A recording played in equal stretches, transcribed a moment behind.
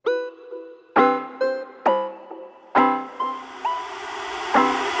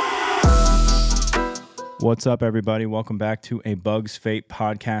What's up, everybody? Welcome back to a Bugs Fate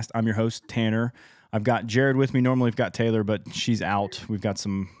podcast. I'm your host, Tanner. I've got Jared with me. Normally, we've got Taylor, but she's out.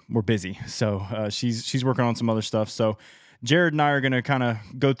 We're busy, so she's working on some other stuff. So Jared and I are going to kind of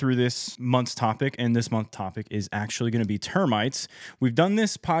go through this month's topic, and this month's topic is actually going to be termites. We've done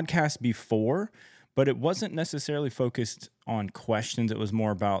this podcast before, but it wasn't necessarily focused on questions. It was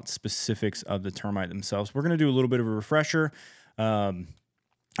more about specifics of the termite themselves. We're going to do a little bit of a refresher.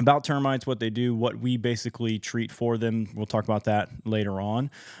 About termites, what they do, what we basically treat for them. We'll talk about that later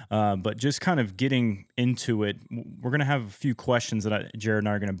on. But just kind of getting into it, we're going to have a few questions that Jared and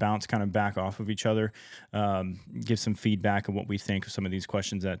I are going to bounce kind of back off of each other, give some feedback of what we think of some of these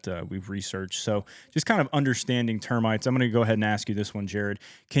questions that we've researched. So just kind of understanding termites. I'm going to go ahead and ask you this one, Jared.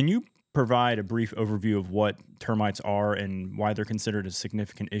 Can you provide a brief overview of what termites are and why they're considered a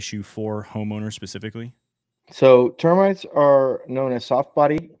significant issue for homeowners specifically? So termites are known as soft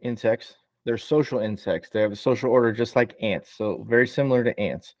body insects. They're social insects. They have a social order just like ants, so very similar to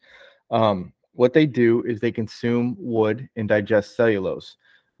ants. What they do is they consume wood and digest cellulose,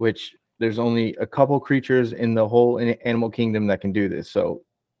 which there's only a couple creatures in the whole animal kingdom that can do this. So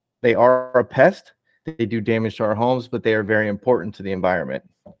they are a pest. They do damage to our homes, but they are very important to the environment.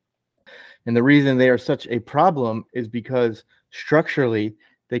 And the reason they are such a problem is because structurally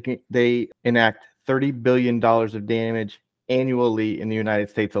they enact $30 billion of damage annually in the United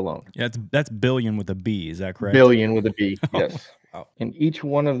States alone. Yeah, that's billion with a B. Is that correct? Billion with a B, yes. Wow. And each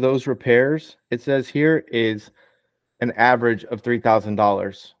one of those repairs, it says here, is an average of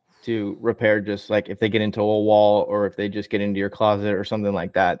 $3,000 to repair, just like if they get into a wall or if they just get into your closet or something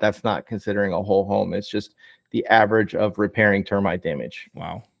like that. That's not considering a whole home. It's just the average of repairing termite damage.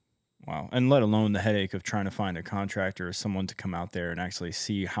 Wow. And let alone the headache of trying to find a contractor or someone to come out there and actually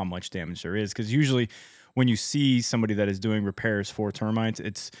see how much damage there is. Because usually when you see somebody that is doing repairs for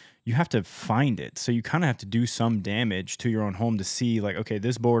termites, you have to find it. So you kind of have to do some damage to your own home to see, like, okay,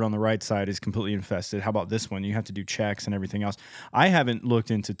 this board on the right side is completely infested. How about this one? You have to do checks and everything else. I haven't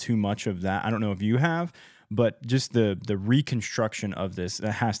looked into too much of that. I don't know if you have, but just the reconstruction of this,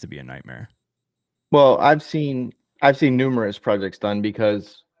 that has to be a nightmare. Well, I've seen numerous projects done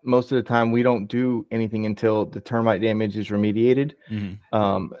because most of the time we don't do anything until the termite damage is remediated.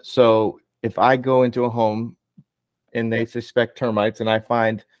 Mm-hmm. So if I go into a home and they suspect termites and I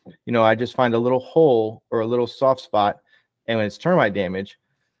just find a little hole or a little soft spot, and when it's termite damage,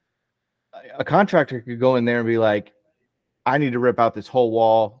 a contractor could go in there and be like, I need to rip out this whole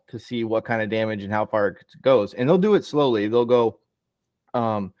wall to see what kind of damage and how far it goes. And they'll do it slowly. They'll go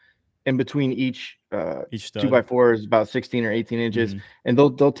in between each stud. 2x4 is about 16 or 18 inches, and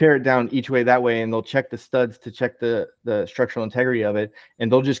they'll tear it down each way that way, and they'll check the studs to check the structural integrity of it,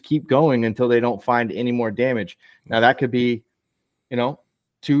 and they'll just keep going until they don't find any more damage. Now that could be,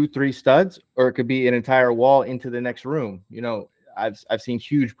 2-3 studs, or it could be an entire wall into the next room. I've seen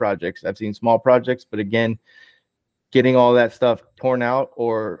huge projects, I've seen small projects, but again, getting all that stuff torn out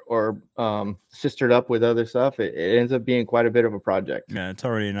or sistered up with other stuff, it ends up being quite a bit of a project. Yeah, it's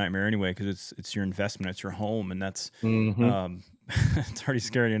already a nightmare anyway because it's your investment, it's your home, and that's it's already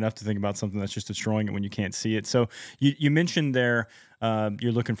scary enough to think about something that's just destroying it when you can't see it. So you mentioned there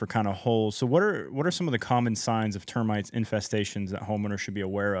you're looking for kind of holes. So what are some of the common signs of termites infestations that homeowners should be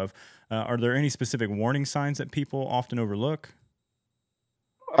aware of? Are there any specific warning signs that people often overlook?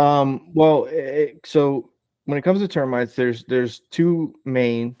 So when it comes to termites, there's 2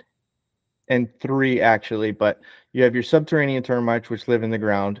 main and 3 actually, but you have your subterranean termites, which live in the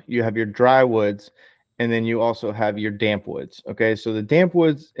ground. You have your dry woods, and then you also have your damp woods. Okay, so the damp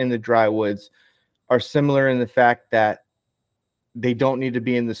woods and the dry woods are similar in the fact that they don't need to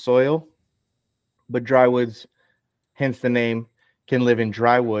be in the soil, but dry woods, hence the name, can live in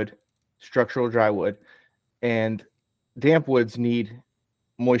dry wood, structural dry wood, and damp woods need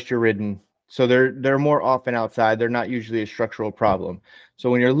moisture-ridden. So they're more often outside. They're not usually a structural problem. So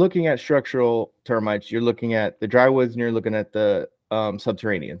when you're looking at structural termites, you're looking at the dry woods and you're looking at the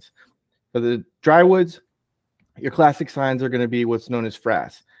subterraneans. For the dry woods, your classic signs are going to be what's known as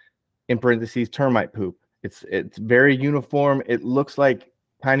frass, in parentheses, termite poop. It's very uniform. It looks like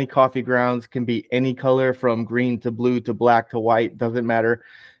tiny coffee grounds, can be any color from green to blue to black to white, doesn't matter.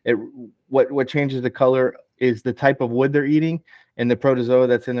 What changes the color is the type of wood they're eating and the protozoa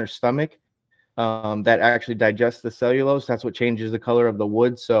that's in their stomach. That actually digests the cellulose. That's what changes the color of the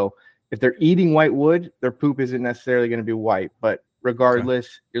wood. So if they're eating white wood, their poop isn't necessarily going to be white, but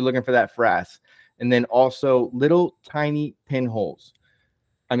regardless, You're looking for that frass. And then also little tiny pinholes.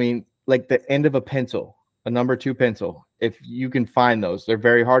 I mean, like the end of a pencil, a number 2 pencil. If you can find those, they're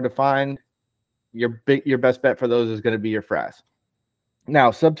very hard to find. Your best bet for those is going to be your frass.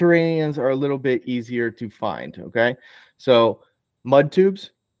 Now, subterraneans are a little bit easier to find. Okay. So, mud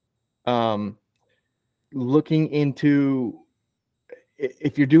tubes, um, looking into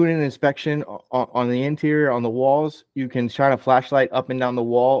if you're doing an inspection on the interior, on the walls, you can shine a flashlight up and down the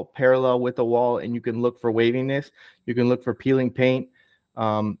wall, parallel with the wall, and you can look for waviness. You can look for peeling paint,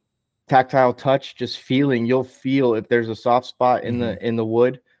 um, tactile touch, just feeling. You'll feel if there's a soft spot in Mm-hmm. the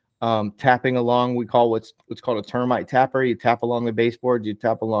wood. Tapping along, we call what's called a termite tapper. You tap along the baseboards, you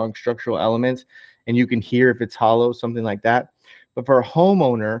tap along structural elements, and you can hear if it's hollow, something like that. But for a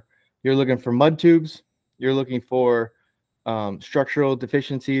homeowner, you're looking for mud tubes. You're looking for structural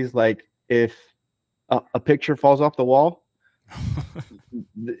deficiencies, like if a picture falls off the wall.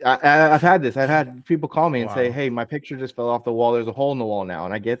 I've had this. I've had people call me and say, Wow. "Hey, my picture just fell off the wall. There's a hole in the wall now."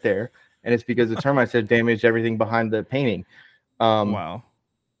 And I get there, and it's because the termites have damaged everything behind the painting. Um, Wow.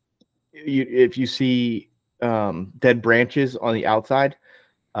 if you see dead branches on the outside,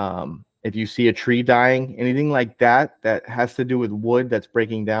 if you see a tree dying, anything like that that has to do with wood that's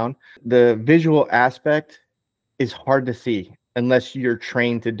breaking down, the visual aspect is hard to see unless you're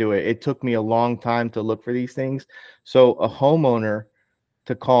trained to do it. It took me a long time to look for these things. So a homeowner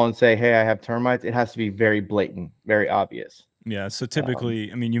to call and say, "Hey, I have termites," it has to be very blatant, very obvious. Yeah. So Um,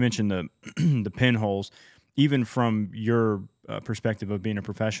 typically, I mean, you mentioned the the pinholes. Even from your perspective of being a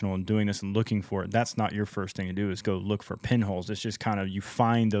professional and doing this and looking for it, that's not your first thing to do is go look for pinholes. It's just kind of you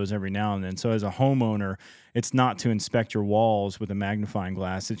find those every now and then. So as a homeowner, it's not to inspect your walls with a magnifying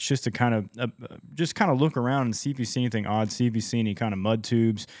glass. It's just to kind of just kind of look around and see if you see anything odd, see if you see any kind of mud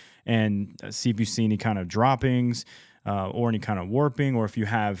tubes, and see if you see any kind of droppings, or any kind of warping, or if you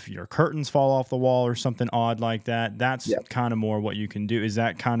have your curtains fall off the wall or something odd like that. That's yeah, kind of more what you can do. Is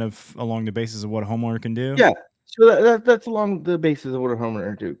that kind of along the basis of what a homeowner can do? yeah. So that's along the basis of what a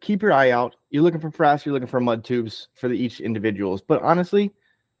homeowner do. Keep your eye out. You're looking for frass. You're looking for mud tubes for each individuals. But honestly,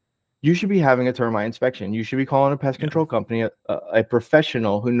 you should be having a termite inspection. You should be calling a pest Yeah. control company, a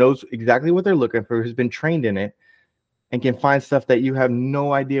professional who knows exactly what they're looking for, who's been trained in it, and can find stuff that you have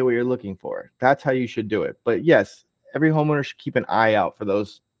no idea what you're looking for. That's how you should do it. But yes, every homeowner should keep an eye out for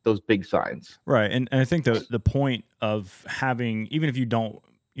those big signs. Right. And I think the point of having, even if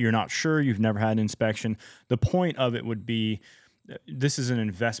you're not sure, you've never had an inspection, the point of it would be this is an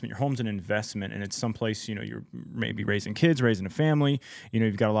investment. Your home's an investment, and it's someplace, you're maybe raising kids, raising a family.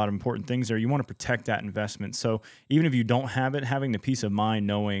 You've got a lot of important things there. You want to protect that investment. So even if you don't have it, having the peace of mind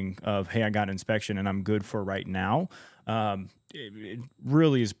knowing of, hey, I got an inspection and I'm good for right now, it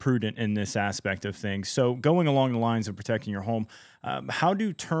really is prudent in this aspect of things. So going along the lines of protecting your home, how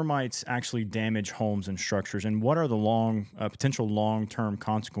do termites actually damage homes and structures, and what are the potential long-term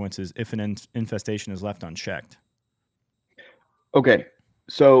consequences if an infestation is left unchecked? Okay.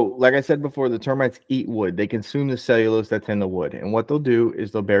 So, like I said before, the termites eat wood. They consume the cellulose that's in the wood. And what they'll do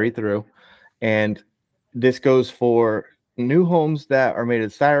is they'll bury through. And this goes for new homes that are made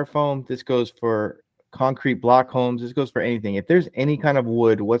of styrofoam. This goes for concrete block homes. This goes for anything. If there's any kind of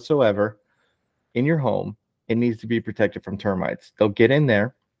wood whatsoever in your home, it needs to be protected from termites. They'll get in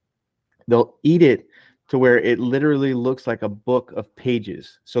there, they'll eat it to where it literally looks like a book of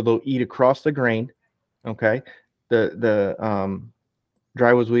pages. So they'll eat across the grain. Okay. The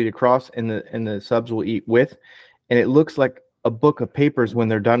drywoods will eat across, and the subs will eat with, and it looks like a book of papers when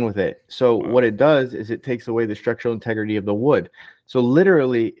they're done with it. So Wow. what it does is it takes away the structural integrity of the wood. So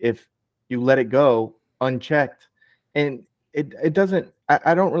literally, if you let it go unchecked, and it doesn't,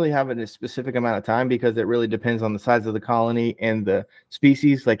 I don't really have a specific amount of time because it really depends on the size of the colony and the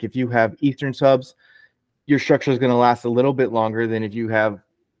species. Like if you have eastern subs, your structure is going to last a little bit longer than if you have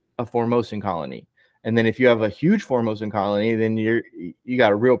a Formosan colony. And then if you have a huge Formosan colony, then you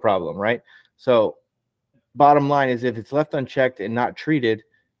got a real problem, right? So bottom line is if it's left unchecked and not treated,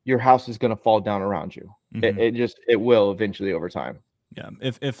 your house is going to fall down around you. Hmm. It will eventually over time. Yeah,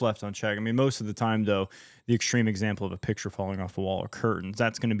 if left unchecked. I mean, most of the time, though, the extreme example of a picture falling off a wall or curtains,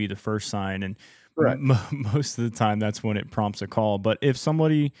 that's going to be the first sign, and Correct. most of the time, that's when it prompts a call. But if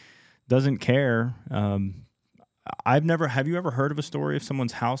somebody doesn't care, I've never. Have you ever heard of a story of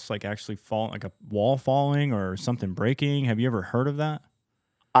someone's house like actually fall, like a wall falling or something breaking? Have you ever heard of that?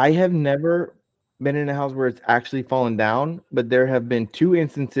 I have never been in a house where it's actually fallen down, but there have been two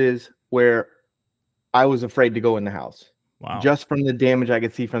instances where I was afraid to go in the house Wow. just from the damage I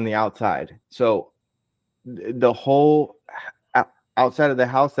could see from the outside. So the whole outside of the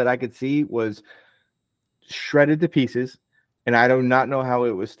house that I could see was shredded to pieces, and I do not know how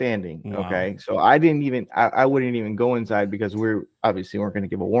it was standing. Wow. Okay, so I wouldn't even go inside because we're obviously weren't going to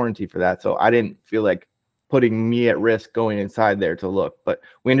give a warranty for that. So I didn't feel like putting me at risk going inside there to look. But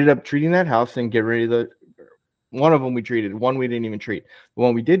we ended up treating that house and get rid of One of them we treated. One we didn't even treat. The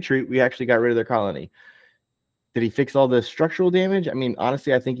one we did treat, we actually got rid of their colony. Did he fix all the structural damage? I mean,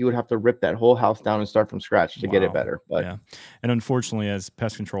 honestly, I think you would have to rip that whole house down and start from scratch to get it Wow. better. But Yeah. And unfortunately, as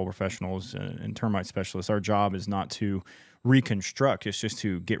pest control professionals and termite specialists, our job is not to reconstruct. It's just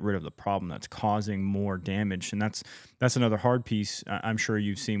to get rid of the problem that's causing more damage. And that's another hard piece I'm sure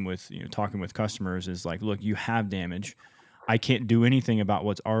you've seen with, talking with customers is like, look, you have damage. I can't do anything about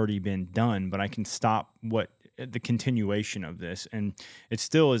what's already been done, but I can stop the continuation of this. And it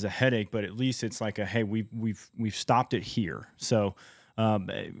still is a headache, but at least it's like hey, we've stopped it here. So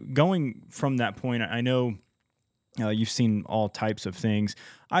going from that point, I know you've seen all types of things.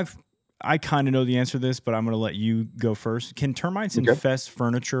 I kind of know the answer to this, but I'm going to let you go first. Can termites okay. infest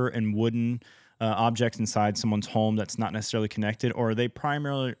furniture and wooden objects inside someone's home that's not necessarily connected, or are they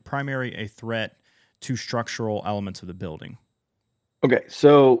primary a threat to structural elements of the building? Okay,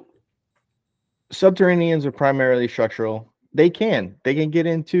 so subterraneans are primarily structural. They can get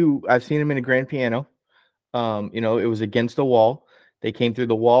into. I've seen them in a grand piano. It was against the wall. They came through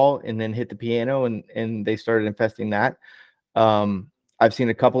the wall and then hit the piano, and they started infesting that. Um, I've seen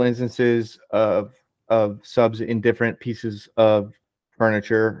a couple instances of subs in different pieces of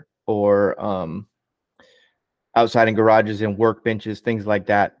furniture or outside in garages and workbenches, things like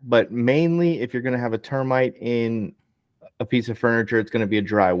that. But mainly, if you're going to have a termite in a piece of furniture, it's going to be a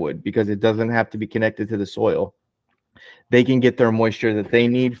dry wood because it doesn't have to be connected to the soil. They can get their moisture that they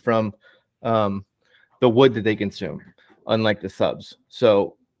need from um, the wood that they consume, unlike the subs.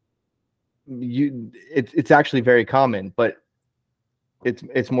 So it's actually very common, but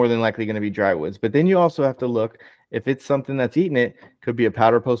it's more than likely going to be dry woods. But then you also have to look if it's something that's eating it. Could be a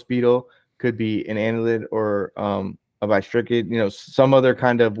powder post beetle, could be an annelid or a bistricid. Some other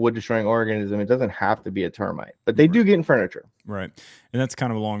kind of wood destroying organism. It doesn't have to be a termite, but they do get in furniture. Right. And that's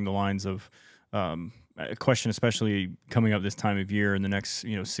kind of along the lines of a question, especially coming up this time of year in the next,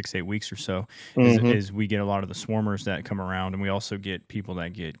 6 to 8 weeks or so, Mm-hmm. is we get a lot of the swarmers that come around, and we also get people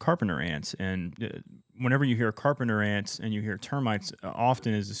that get carpenter ants. And whenever you hear carpenter ants and you hear termites,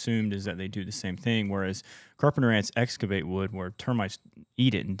 often is assumed is that they do the same thing, whereas carpenter ants excavate wood where termites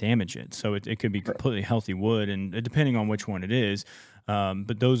eat it and damage it. So it could be completely healthy wood, and depending on which one it is.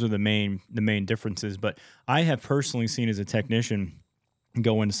 But those are the main differences. But I have personally seen as a technician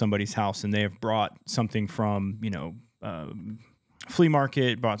go into somebody's house and they have brought something from flea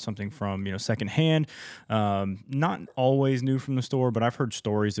market, bought something from secondhand, not always new from the store, but I've heard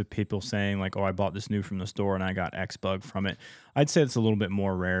stories of people saying like, oh, I bought this new from the store and I got X bug from it. I'd say it's a little bit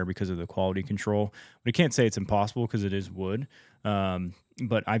more rare because of the quality control, but I can't say it's impossible because it is wood.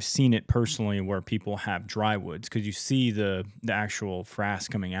 But I've seen it personally where people have dry woods because you see the actual frass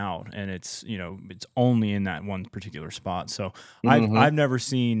coming out, and it's it's only in that one particular spot. So Mm-hmm. I've never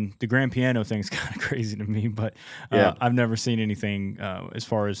seen the grand piano thing's kind of crazy to me, but Yeah. I've never seen anything as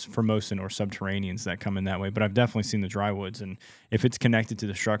far as formosan or subterraneans that come in that way. But I've definitely seen the dry woods, and if it's connected to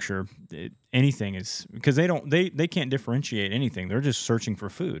the structure, anything is because they can't differentiate anything. They're just searching for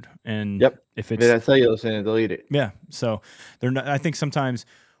food, and Yep. if If it it's has cellulose in it, they'll eat it. yeah, so they're not. I think sometimes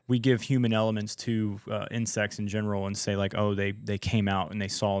we give human elements to insects in general and say like, oh, they came out and they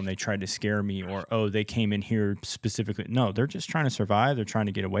saw and they tried to scare me, or oh, they came in here specifically. No, they're just trying to survive. They're trying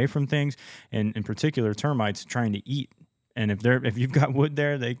to get away from things, and in particular, termites trying to eat. And if you've got wood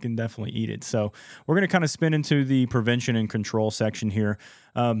there, they can definitely eat it. So we're going to kind of spin into the prevention and control section here.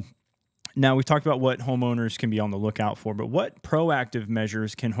 Now, we've talked about what homeowners can be on the lookout for, but what proactive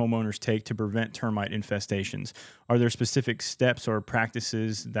measures can homeowners take to prevent termite infestations? Are there specific steps or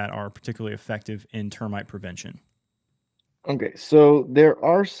practices that are particularly effective in termite prevention? Okay, so there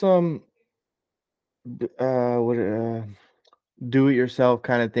are some what do it yourself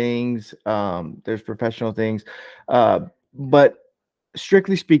kind of things. There's professional things. But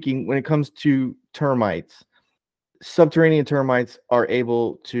strictly speaking, when it comes to termites, subterranean termites are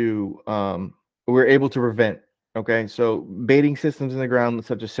able to we're able to prevent. Okay, so baiting systems in the ground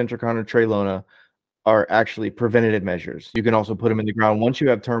such as Centricon or Traylona are actually preventative measures. You can also put them in the ground once you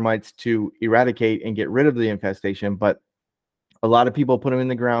have termites to eradicate and get rid of the infestation, but a lot of people put them in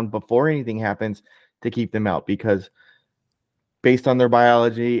the ground before anything happens to keep them out because based on their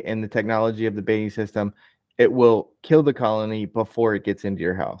biology and the technology of the baiting system, it will kill the colony before it gets into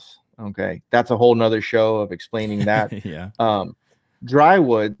your house. Okay. That's a whole nother show of explaining that. Yeah. Um, Dry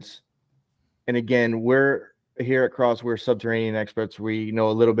woods, and again, here at Cross, we're subterranean experts. We know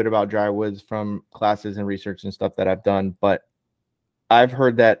a little bit about dry woods from classes and research and stuff that I've done, but I've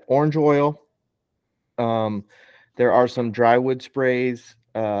heard that orange oil, um, there are some dry wood sprays,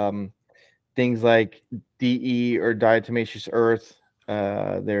 things like DE or diatomaceous earth.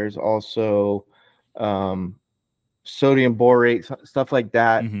 There's also sodium borate, stuff like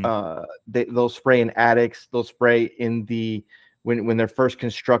that. Mm-hmm. They'll spray in attics. They'll spray in the when they're first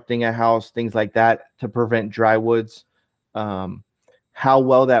constructing a house, things like that to prevent dry woods. How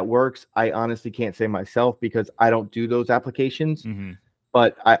well that works, I honestly can't say myself because I don't do those applications, Mm-hmm.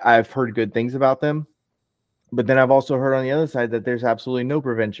 but I've heard good things about them. But then I've also heard on the other side that there's absolutely no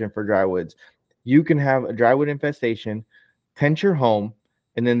prevention for drywoods. You can have a drywood infestation, tent your home,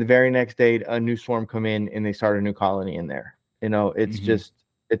 and then the very next day a new swarm come in and they start a new colony in there. Mm-hmm.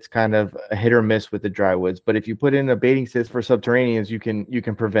 It's kind of a hit or miss with the drywoods. But if you put in a baiting system for subterraneans, you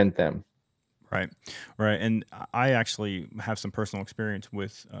can prevent them. Right, right. And I actually have some personal experience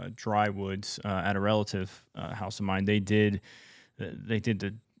with dry woods at a relative house of mine. They did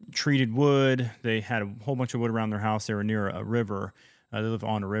the treated wood. They had a whole bunch of wood around their house. They were near a river. They live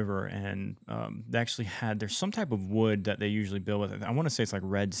on a river, and they actually there's some type of wood that they usually build with. I want to say it's like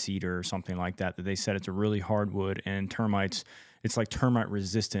red cedar or something like that. That they said it's a really hard wood, and termites. It's like termite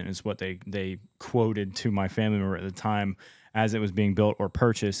resistant is what they quoted to my family member at the time as it was being built or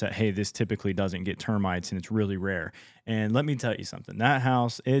purchased. That hey, this typically doesn't get termites, and it's really rare. And let me tell you something. That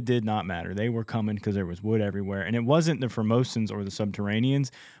house, it did not matter. They were coming because there was wood everywhere, and it wasn't the Formosans or the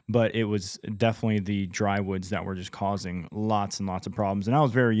subterraneans, but it was definitely the dry woods that were just causing lots and lots of problems. And I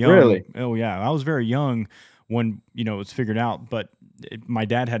was very young. Really? Oh yeah, I was very young when it was figured out. But my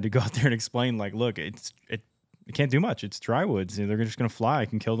dad had to go out there and explain, like, look, it can't do much. It's dry woods. They're just going to fly. I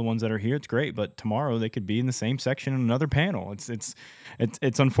can kill the ones that are here. It's great, but tomorrow they could be in the same section in another panel. It's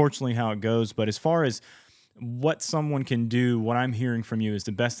unfortunately how it goes. But as far as what someone can do, what I'm hearing from you is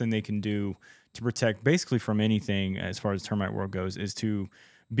the best thing they can do to protect basically from anything as far as termite world goes is to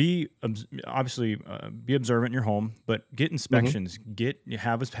be obviously be observant in your home, but get inspections.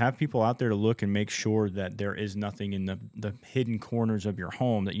 Have people out there to look and make sure that there is nothing in the hidden corners of your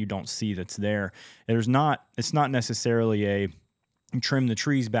home that you don't see that's there. It's not necessarily a trim the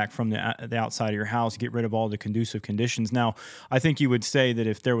trees back from the outside of your house, get rid of all the conducive conditions. Now, I think you would say that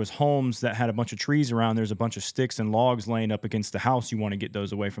if there was homes that had a bunch of trees around, there's a bunch of sticks and logs laying up against the house, you want to get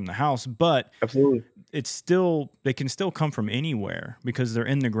those away from the house. But Absolutely. they can still come from anywhere because they're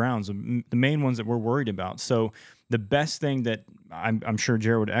in the grounds, the main ones that we're worried about. So the best thing that I'm sure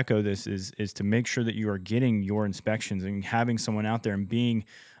Jared would echo this is to make sure that you are getting your inspections and having someone out there and being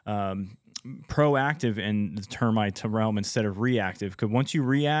proactive in the termite realm instead of reactive. Because once you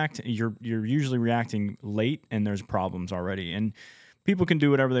react, you're usually reacting late and there's problems already. And people can do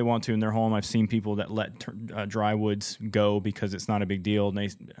whatever they want to in their home. I've seen people that let dry woods go because it's not a big deal.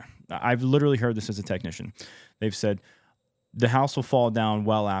 And I've literally heard this as a technician. They've said the house will fall down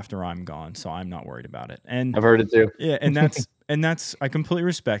well after I'm gone, so I'm not worried about it. And I've heard it too. yeah, and that's I completely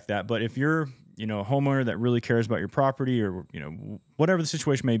respect that. But if you're a homeowner that really cares about your property or whatever the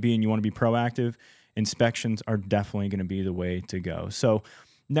situation may be, and you want to be proactive, inspections are definitely going to be the way to go. So,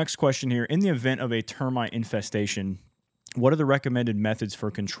 next question here: in the event of a termite infestation, what are the recommended methods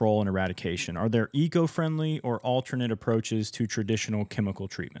for control and eradication? Are there eco-friendly or alternate approaches to traditional chemical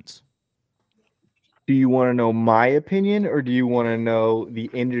treatments? Do you want to know my opinion or do you want to know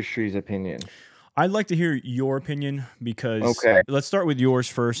the industry's opinion? I'd like to hear your opinion because Okay. let's start with yours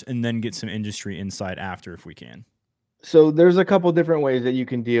first and then get some industry insight after if we can. So there's a couple different ways that you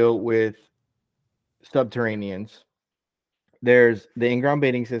can deal with subterraneans. There's the in-ground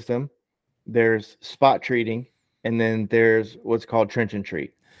baiting system, there's spot treating, and then there's what's called trench and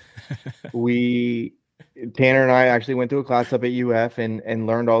treat. Tanner and I actually went to a class up at UF and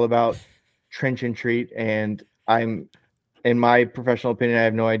learned all about trench and treat. And in my professional opinion, I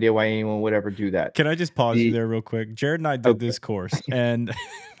have no idea why anyone would ever do that. Can I just pause you there real quick? Jared and I did this course, and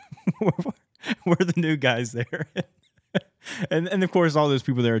we're the new guys there. And of course, all those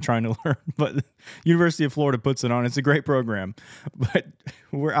people there are trying to learn, but University of Florida puts it on. It's a great program, but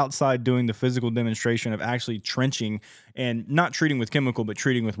we're outside doing the physical demonstration of actually trenching and not treating with chemical, but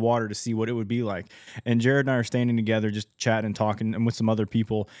treating with water to see what it would be like. And Jared and I are standing together, just chatting and talking and with some other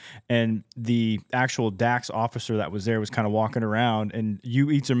people. And the actual DAX officer that was there was kind of walking around, and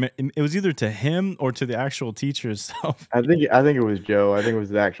it was either to him or to the actual teacher itself. I think it was Joe. I think it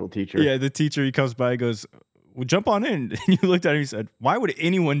was the actual teacher. Yeah, the teacher, he comes by, he goes, well, jump on in. And you looked at him and you said, why would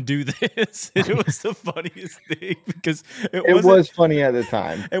anyone do this? And it was the funniest thing because it was funny at the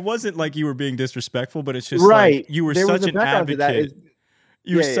time. It wasn't like you were being disrespectful, but it's just right. like you were there such an advocate.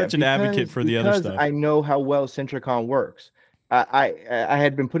 You were such an advocate for the other stuff. I know how well Centricon works. I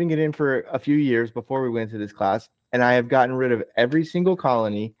had been putting it in for a few years before we went to this class, and I have gotten rid of every single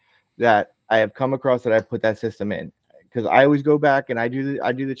colony that I have come across that I've put that system in. Because I always go back and I do the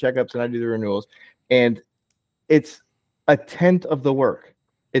checkups and I do the renewals, and it's a tenth of the work.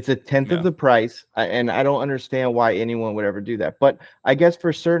 It's a tenth of Yeah. the price, and I don't understand why anyone would ever do that. But I guess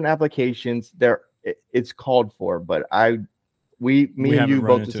for certain applications, it's called for. But me We and haven't you run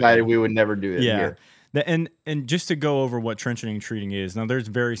both into it. decided Yeah. we would never do it Yeah. here. And just to go over what trenching and treating is, now there's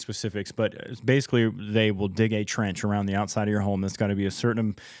very specifics, but basically they will dig a trench around the outside of your home that's got to be a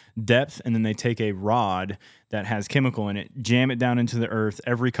certain depth, and then they take a rod that has chemical in it, jam it down into the earth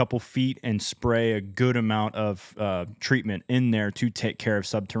every couple feet, and spray a good amount of treatment in there to take care of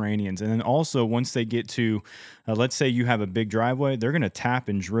subterraneans. And then also once they get to, let's say you have a big driveway, they're going to tap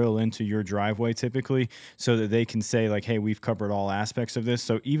and drill into your driveway typically, so that they can say like, hey, we've covered all aspects of this.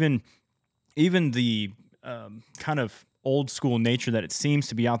 So even the kind of old school nature that it seems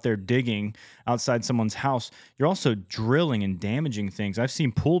to be out there digging outside someone's house, you're also drilling and damaging things. I've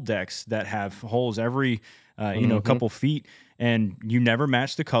seen pool decks that have holes every a Hmm. couple feet, and you never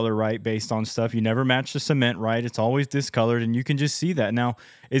match the color right based on stuff. You never match the cement right. It's always discolored, and you can just see that. Now,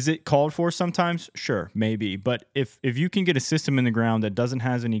 is it called for sometimes? Sure, maybe. But if you can get a system in the ground that doesn't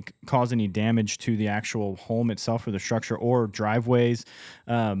has any cause any damage to the actual home itself or the structure or driveways,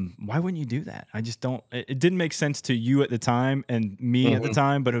 why wouldn't you do that? I just don't. It didn't make sense to you at the time and me at the Hmm.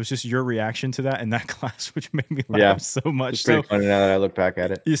 time, but it was just your reaction to that in that class, which made me Yeah, laugh so it's much. pretty So, funny now that I look back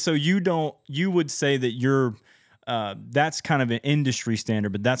at it. yeah, so you don't. You would say that you're. That's kind of an industry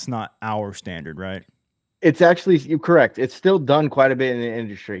standard, but that's not our standard, right? It's actually you're correct. It's still done quite a bit in the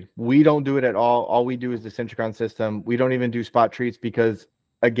industry. We don't do it at all. All we do is the Centricon system. We don't even do spot treats because,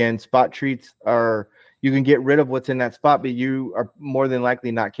 again, spot treats are you can get rid of what's in that spot, but you are more than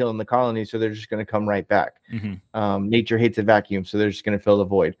likely not killing the colony, so they're just going to come right back. Mm-hmm. Nature hates a vacuum, so they're just going to fill the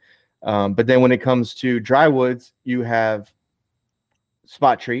void. But then when it comes to dry woods, you have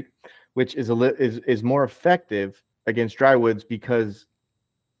spot treat, which is more effective against dry woods because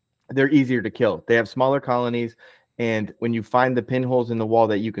they're easier to kill. They have smaller colonies, and when you find the pinholes in the wall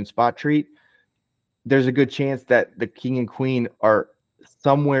that you can spot treat, there's a good chance that the king and queen are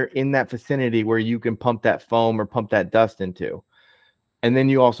somewhere in that vicinity where you can pump that foam or pump that dust into. And then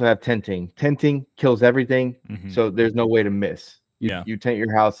you also have tenting. Tenting kills everything, Mm-hmm. so there's no way to miss. You Yeah, you tent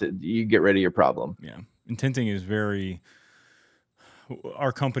your house, you get rid of your problem. yeah. And tinting is very.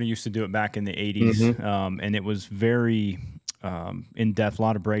 Our company used to do it back in the 80s, Hmm. and it was very in depth, a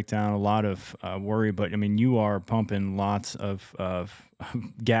lot of breakdown, a lot of worry. But I mean, you are pumping lots of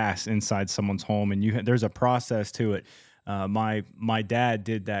gas inside someone's home, and there's a process to it. My dad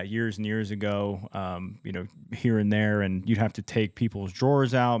did that years and years ago, here and there, and you'd have to take people's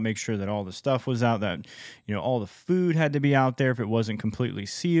drawers out, make sure that all the stuff was out, that all the food had to be out there if it wasn't completely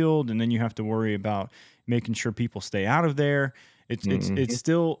sealed, and then you have to worry about making sure people stay out of there. It's Hmm.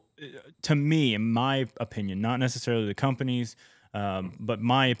 still, to me, in my opinion, not necessarily the companies, but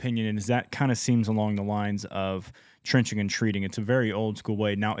my opinion is that kind of seems along the lines of trenching and treating. It's a very old school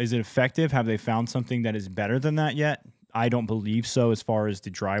way. Now, is it effective? Have they found something that is better than that yet? I don't believe so as far as the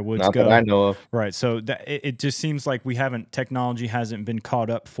dry woods Not that I go. know of. Right. So it just seems like technology hasn't been caught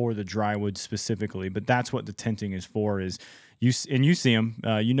up for the dry woods specifically, but that's what the tenting is for is you see them,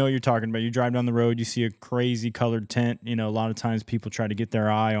 you're talking about, you drive down the road, you see a crazy colored tent, a lot of times people try to get their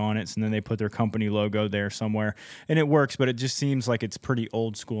eye on it. And then they put their company logo there somewhere and it works, but it just seems like it's pretty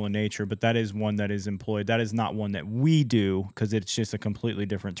old school in nature, but that is one that is employed. That is not one that we do because it's just a completely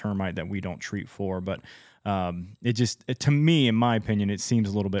different termite that we don't treat for. But to me, in my opinion, it seems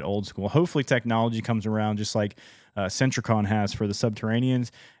a little bit old school. Hopefully technology comes around just like Centricon has for the subterraneans,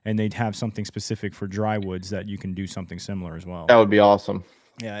 and they'd have something specific for dry woods that you can do something similar as well. That would be awesome.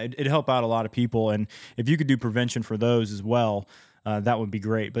 Yeah, it'd help out a lot of people, and if you could do prevention for those as well, that would be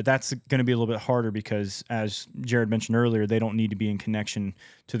great. But that's going to be a little bit harder because, as Jared mentioned earlier, they don't need to be in connection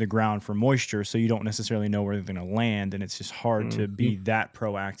to the ground for moisture, so you don't necessarily know where they're going to land, and it's just hard to Hmm. be that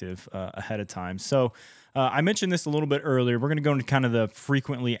proactive ahead of time. So. I mentioned this a little bit earlier. We're going to go into kind of the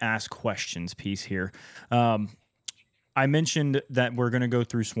frequently asked questions piece here. I mentioned that we're going to go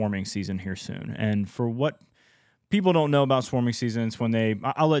through swarming season here soon. And for what people don't know about swarming season, it's when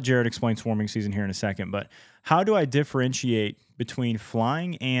I'll let Jared explain swarming season here in a second, but how do I differentiate between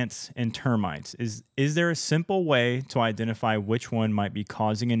flying ants and termites? Is there a simple way to identify which one might be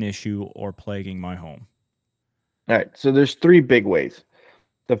causing an issue or plaguing my home? All right. So there's three big ways.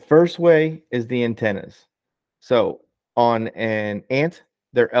 The first way is the antennas. So on an ant,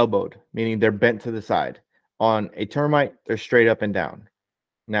 they're elbowed, meaning they're bent to the side. On a termite, they're straight up and down.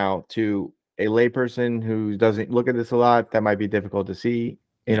 Now, to a layperson who doesn't look at this a lot, that might be difficult to see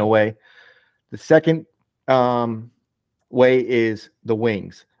in Yeah. a way. The second um, way is the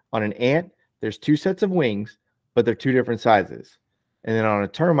wings. On an ant, there's two sets of wings, but they're two different sizes. And then on a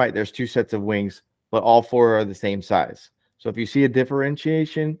termite, there's two sets of wings, but all four are the same size. So if you see a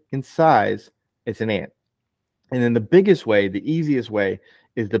differentiation in size, it's an ant. And then the biggest way, the easiest way,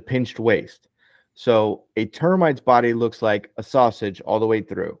 is the pinched waist. So a termite's body looks like a sausage all the way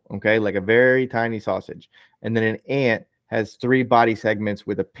through, okay, like a very tiny sausage. And then an ant has three body segments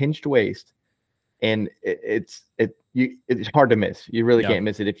with a pinched waist, and it's hard to miss. You really Yeah. can't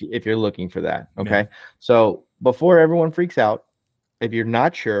miss it if you're looking for that. Yeah. Okay, so before everyone freaks out, if you're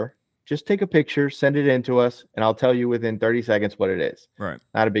not sure, just take a picture, send it in to us, and I'll tell you within 30 seconds what it is. Right.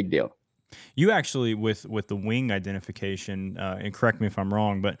 Not a big deal. You actually, with the wing identification, and correct me if I'm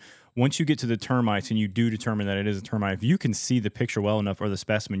wrong, but once you get to the termites and you do determine that it is a termite, if you can see the picture well enough or the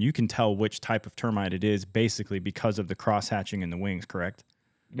specimen, you can tell which type of termite it is, basically because of the cross hatching in the wings. Correct?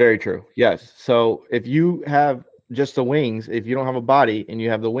 Very true. Yes. So if you have just the wings, if you don't have a body and you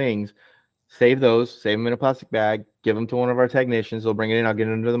have the wings, save those, save them in a plastic bag, give them to one of our technicians. They'll bring it in. I'll get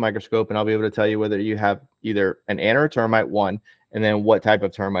it under the microscope, and I'll be able to tell you whether you have either an ant or a termite, one, and then what type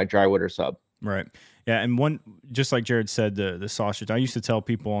of termite, drywood or sub. Right. Yeah, and one, just like Jared said, the sausage. I used to tell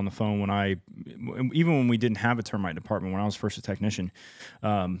people on the phone even when we didn't have a termite department, when I was first a technician,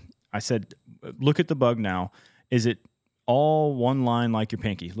 I said, look at the bug now. Is it all one line like your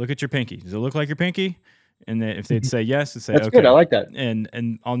pinky? Look at your pinky. Does it look like your pinky? And then if they'd say yes, I'd say That's okay. good. I like that.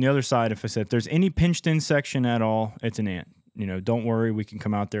 And on the other side, if I said if there's any pinched in section at all, it's an ant. Don't worry, we can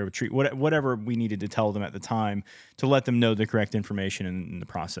come out there with treat whatever we needed to tell them at the time to let them know the correct information in the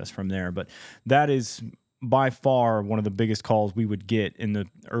process from there. But that is by far one of the biggest calls we would get in the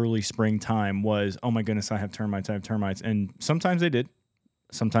early springtime was, oh my goodness, I have termites. And sometimes they did,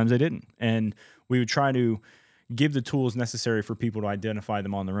 sometimes they didn't. And we would try to give the tools necessary for people to identify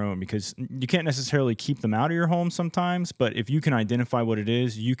them on their own, because you can't necessarily keep them out of your home sometimes, but if you can identify what it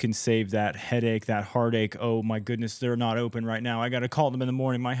is, you can save that headache, that heartache. Oh my goodness, they're not open right now. I got to call them in the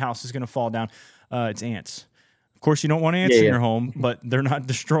morning. My house is going to fall down. It's ants. Of course, you don't want ants in your home, but they're not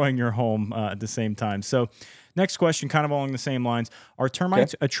destroying your home at the same time. So next question, kind of along the same lines. Are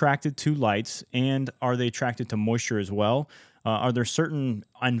termites attracted to lights, and are they attracted to moisture as well? Are there certain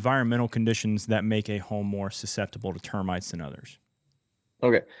environmental conditions that make a home more susceptible to termites than others?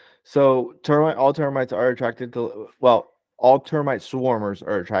 Okay. So all termites are attracted to, well, all termite swarmers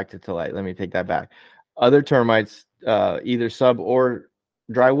are attracted to light. Let me take that back. Other termites, either sub or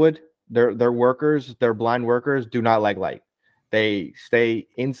drywood, they're workers, they're blind workers, do not like light. They stay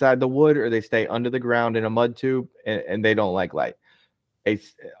inside the wood or they stay under the ground in a mud tube, and they don't like light.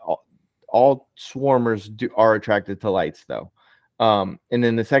 It's all swarmers are attracted to lights though. And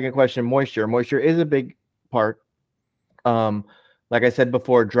then the second question, moisture. Moisture is a big part. Like I said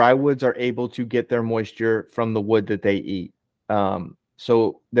before, dry woods are able to get their moisture from the wood that they eat.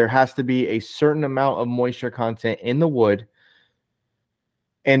 So there has to be a certain amount of moisture content in the wood.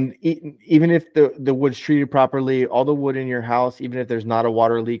 And even if the wood's treated properly, all the wood in your house, even if there's not a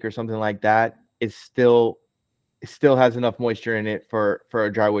water leak or something like that, it still has enough moisture in it for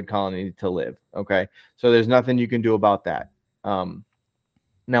a drywood colony to live. Okay, so there's nothing you can do about that.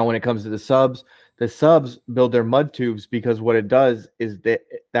 Now, when it comes to the subs build their mud tubes because what it does is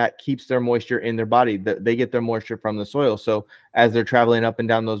that keeps their moisture in their body. They get their moisture from the soil. So as they're traveling up and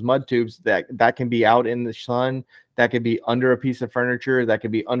down those mud tubes, that can be out in the sun, that could be under a piece of furniture, that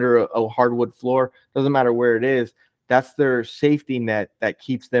could be under a hardwood floor. Doesn't matter where it is. That's their safety net that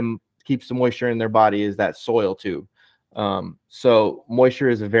keeps the moisture in their body, is that soil tube. So moisture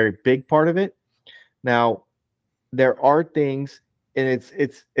is a very big part of it. Now, there are things, and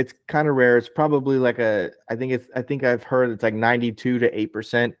it's kind of rare. It's probably like I think I've heard it's like 92 to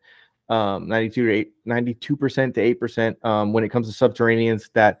 8%, 92% to 8%, when it comes to subterraneans,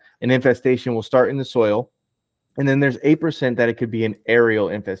 that an infestation will start in the soil. And then there's 8% that it could be an aerial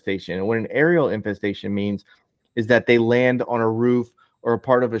infestation. And what an aerial infestation means is that they land on a roof or a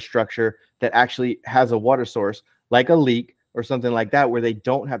part of a structure that actually has a water source, like a leak or something like that, where they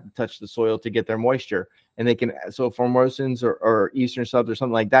don't have to touch the soil to get their moisture. And they can, so Formosans or Eastern subs or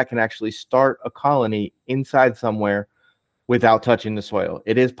something like that can actually start a colony inside somewhere without touching the soil.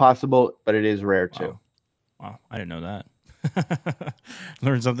 It is possible, but it is rare too. Wow, I didn't know that.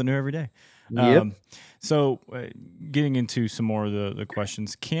 Learn something new every day. Yep. So getting into some more of the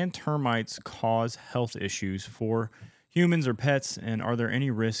questions, can termites cause health issues for humans or pets? And are there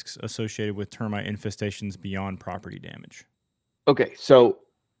any risks associated with termite infestations beyond property damage? Okay, so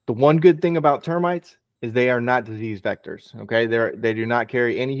the one good thing about termites is they are not disease vectors. Okay, they do not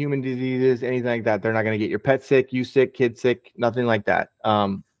carry any human diseases, anything like that. They're not going to get your pet sick, you sick, kid sick, nothing like that.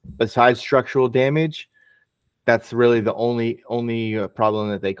 Besides structural damage, that's really the only problem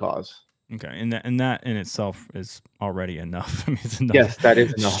that they cause. Okay, and that in itself is already enough. I mean, it's enough Yes, that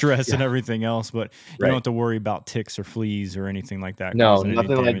is enough. stress and Yeah, everything else, but you don't right. have to worry about ticks or fleas or anything like that No, causing any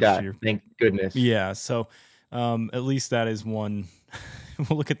nothing like damage to that. your. Thank goodness. Yeah, so at least that is one.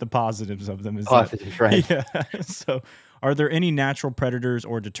 We'll look at the positives of them. Is that Positive, right? yeah? So, are there any natural predators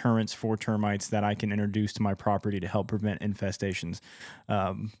or deterrents for termites that I can introduce to my property to help prevent infestations?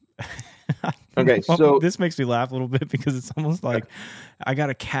 Um, Okay, well, so this makes me laugh a little bit because it's almost like I got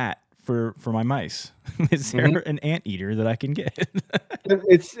a cat for my mice. Is there mhm. an anteater that I can get?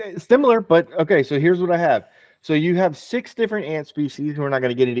 It's similar, but okay. So here's what I have. So you have 6 different ant species. We're not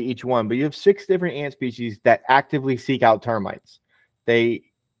going to get into each one, but you have 6 different ant species that actively seek out termites. They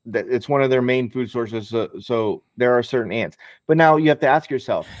it's one of their main food sources. So there are certain ants. But now you have to ask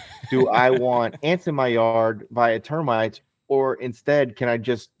yourself, do I want ants in my yard via termites, or instead can I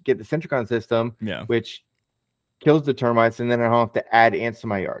just get the Centricon system, Yeah. which kills the termites, and then I don't have to add ants to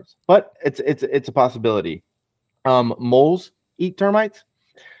my yards? But it's a possibility. Moles eat termites.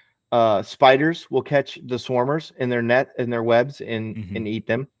 Spiders will catch the swarmers in their net in their webs Hmm. and eat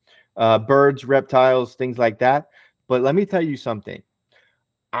them. Birds, reptiles, things like that. But let me tell you something.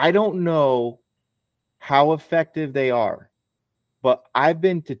 I don't know how effective they are, but I've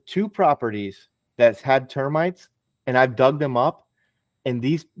been to 2 properties that's had termites, and I've dug them up. And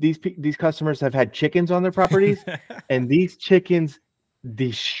these customers have had chickens on their properties, and these chickens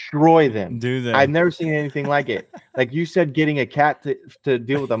destroy them. Do I've they? never seen anything like it. Like you said, getting a cat to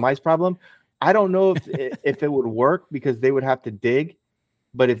deal with a mice problem. I don't know if it would work because they would have to dig,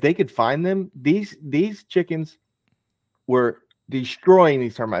 but if they could find them, these chickens were destroying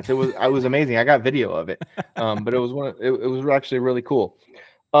these termites. I was amazing. I got video of it. But it was actually really cool.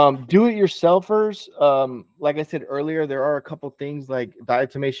 Do-it-yourselfers, like I said earlier, there are a couple things like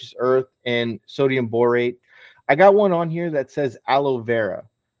diatomaceous earth and sodium borate. I got one on here that says aloe vera,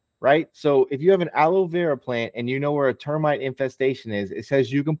 right? So if you have an aloe vera plant and you know where a termite infestation is, it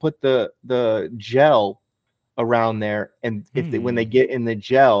says you can put the gel around there, and when they Hmm. get in the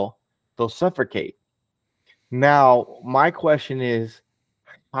gel, they'll suffocate. Now, my question is,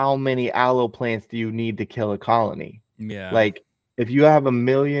 how many aloe plants do you need to kill a colony? Yeah. Like, if you have 1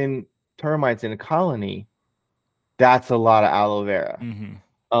 million termites in a colony, that's a lot of aloe vera.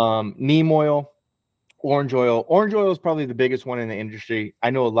 Hmm. Neem oil, orange oil. Orange oil is probably the biggest one in the industry. I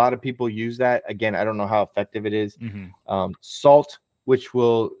know a lot of people use that. Again, I don't know how effective it is. Hmm. Salt, which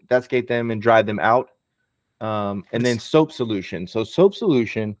will desiccate them and dry them out. And then It's soap solution. So soap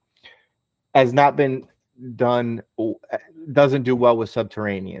solution has not been done, doesn't do well with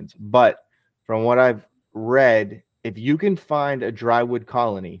subterraneans. But from what I've read, if you can find a drywood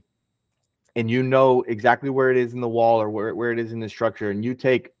colony and you know exactly where it is in the wall or where it is in the structure, and you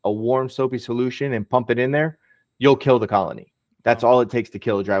take a warm soapy solution and pump it in there, you'll kill the colony. That's wow. all it takes to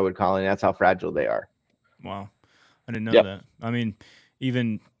kill a drywood colony. That's how fragile they are. Wow. I didn't know Yep. that. I mean,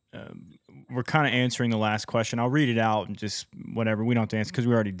 even we're kind of answering the last question. I'll read it out and just whatever. We don't have to answer because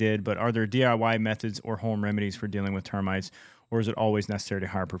we already did. But are there DIY methods or home remedies for dealing with termites, or is it always necessary to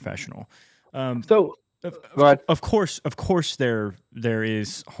hire a professional? Um, So of, go of, ahead. of course, there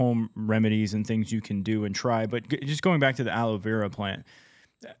is home remedies and things you can do and try. But just going back to the aloe vera plant,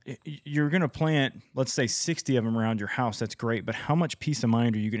 you're going to plant, let's say 60 of them around your house. That's great. But how much peace of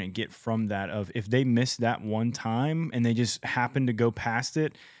mind are you going to get from that? Of if they miss that one time and they just happen to go past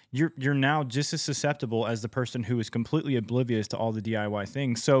it, you're now just as susceptible as the person who is completely oblivious to all the DIY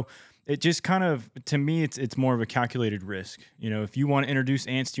things. So it just kind of, to me, it's more of a calculated risk. You know, if you want to introduce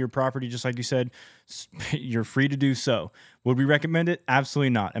ants to your property, just like you said, you're free to do so. Would we recommend it?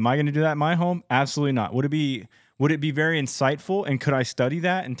 Absolutely not. Am I going to do that in my home? Absolutely not. Would it be very insightful, and could I study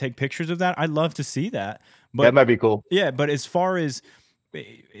that and take pictures of that? I'd love to see that. That But might be cool. yeah, but as far as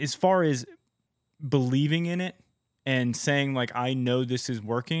believing in it and saying like I know this is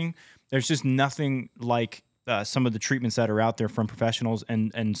working, there's just nothing like some of the treatments that are out there from professionals,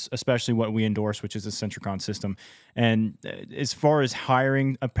 and especially what we endorse, which is the Centricon system. And as far as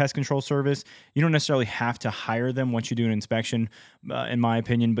hiring a pest control service, you don't necessarily have to hire them once you do an inspection, in my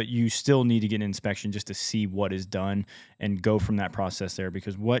opinion, but you still need to get an inspection just to see what is done and go from that process there,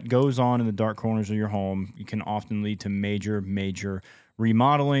 because what goes on in the dark corners of your home can often lead to major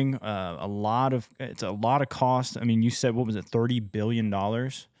remodeling. It's a lot of cost. I mean, you said, what was it, $30 billion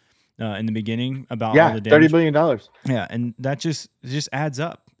in the beginning about all Yeah, the $30 damage. billion. Yeah, and that just adds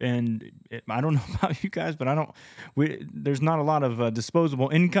up. And I don't know about you guys, but I don't. There's not a lot of disposable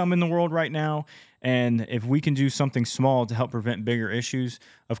income in the world right now, and if we can do something small to help prevent bigger issues,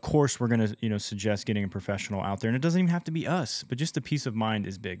 of course we're gonna suggest getting a professional out there. And it doesn't even have to be us, but just the peace of mind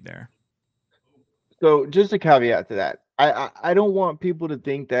is big there. So just a caveat to that. I don't want people to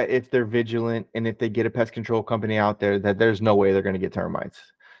think that if they're vigilant and if they get a pest control company out there, that there's no way they're going to get termites.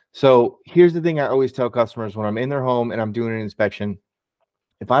 So here's the thing I always tell customers when I'm in their home and I'm doing an inspection.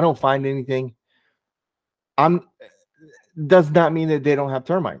 If I don't find anything, I'm does not mean that they don't have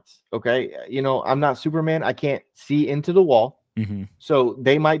termites. Okay. I'm not Superman. I can't see into the wall. Mm-hmm. So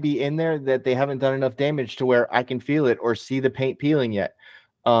they might be in there that they haven't done enough damage to where I can feel it or see the paint peeling yet.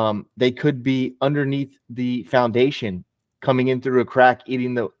 They could be underneath the foundation, coming in through a crack,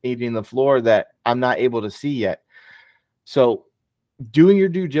 eating the floor that I'm not able to see yet. So doing your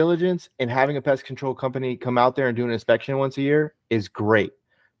due diligence and having a pest control company come out there and do an inspection once a year is great,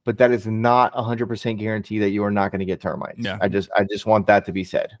 but that is not 100% guarantee that you are not going to get termites. Yeah. I just want that to be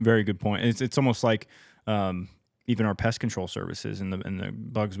said. Very good point. It's almost like even our pest control services and the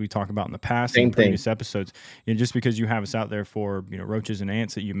bugs we talked about in the past in previous episodes. Just because you have us out there for roaches and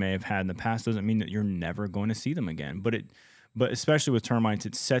ants that you may have had in the past doesn't mean that you're never going to see them again. But especially with termites,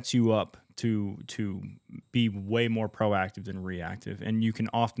 it sets you up to be way more proactive than reactive, and you can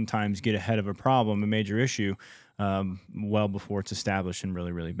oftentimes get ahead of a problem, a major issue, well before it's established and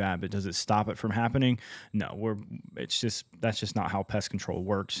really, really bad. But does it stop it from happening? No, that's just not how pest control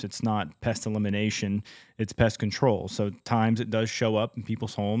works. It's not pest elimination, it's pest control. So times it does show up in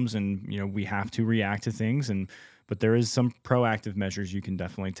people's homes, and we have to react to things, but there is some proactive measures you can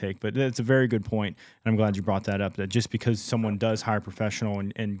definitely take. But it's a very good point, and I'm glad you brought that up, that just because someone does hire a professional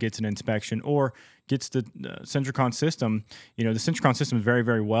and gets an inspection or gets the Centricon system, the Centricon system is very,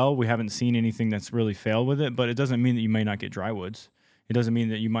 very well. We haven't seen anything that's really failed with it, but it doesn't mean that you may not get drywoods. It doesn't mean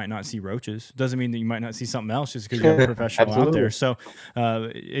that you might not see roaches. It doesn't mean that you might not see something else just because you have a professional out there. So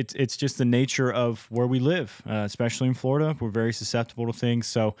it's just the nature of where we live, especially in Florida. We're very susceptible to things.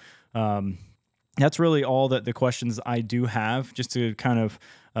 So that's really all that the questions I do have. Just to kind of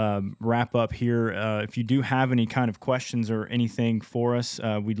wrap up here, if you do have any kind of questions or anything for us,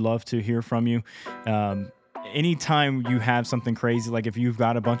 we'd love to hear from you. Anytime you have something crazy, like if you've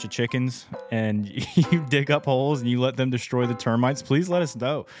got a bunch of chickens and you dig up holes and you let them destroy the termites, please let us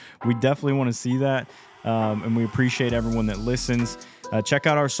know. We definitely want to see that. And we appreciate everyone that listens. Check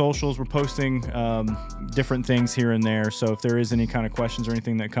out our socials. We're posting different things here and there. So if there is any kind of questions or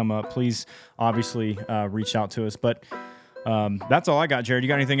anything that come up, please obviously reach out to us. But that's all I got, Jared. You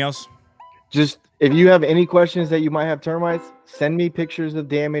got anything else? Just if you have any questions that you might have termites, send me pictures of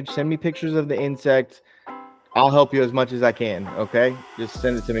damage. Send me pictures of the insect. I'll help you as much as I can. Okay, just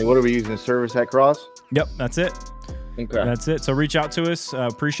send it to me. What are we using? Service at Cross? Yep, that's it. Okay, that's it. So reach out to us.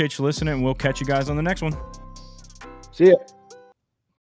 Appreciate you listening, and we'll catch you guys on the next one. See ya.